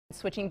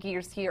Switching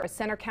gears here, a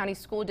Center County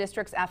School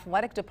District's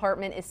athletic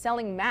department is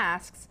selling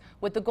masks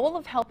with the goal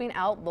of helping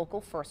out local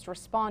first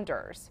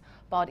responders.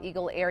 Bald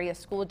Eagle Area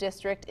School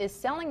District is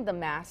selling the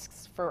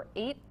masks for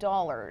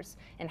 $8,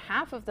 and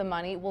half of the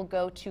money will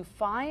go to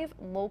 5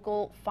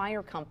 local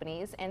fire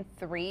companies and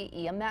 3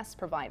 EMS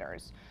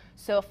providers.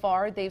 So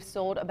far, they've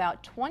sold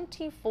about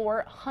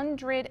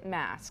 2,400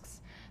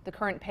 masks. The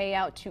current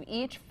payout to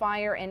each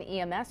fire and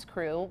EMS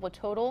crew will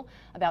total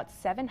about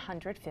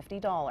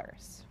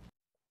 $750.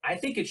 I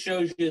think it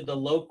shows you the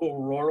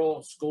local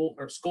rural school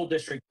or school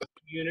district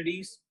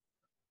communities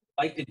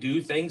like to do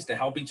things to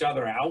help each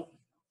other out.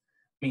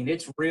 I mean,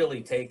 it's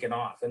really taken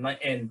off. And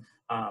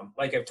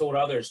like I've told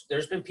others,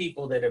 there's been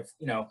people that have,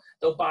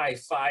 they'll buy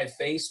 5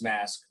 face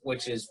masks,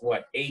 which is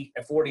what,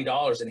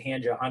 $40, and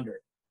hand you 100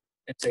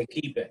 and say,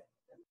 keep it.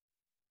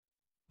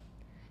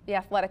 The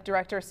athletic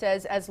director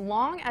says as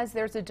long as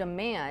there's a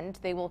demand,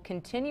 they will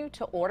continue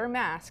to order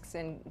masks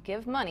and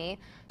give money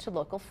to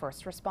local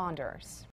first responders.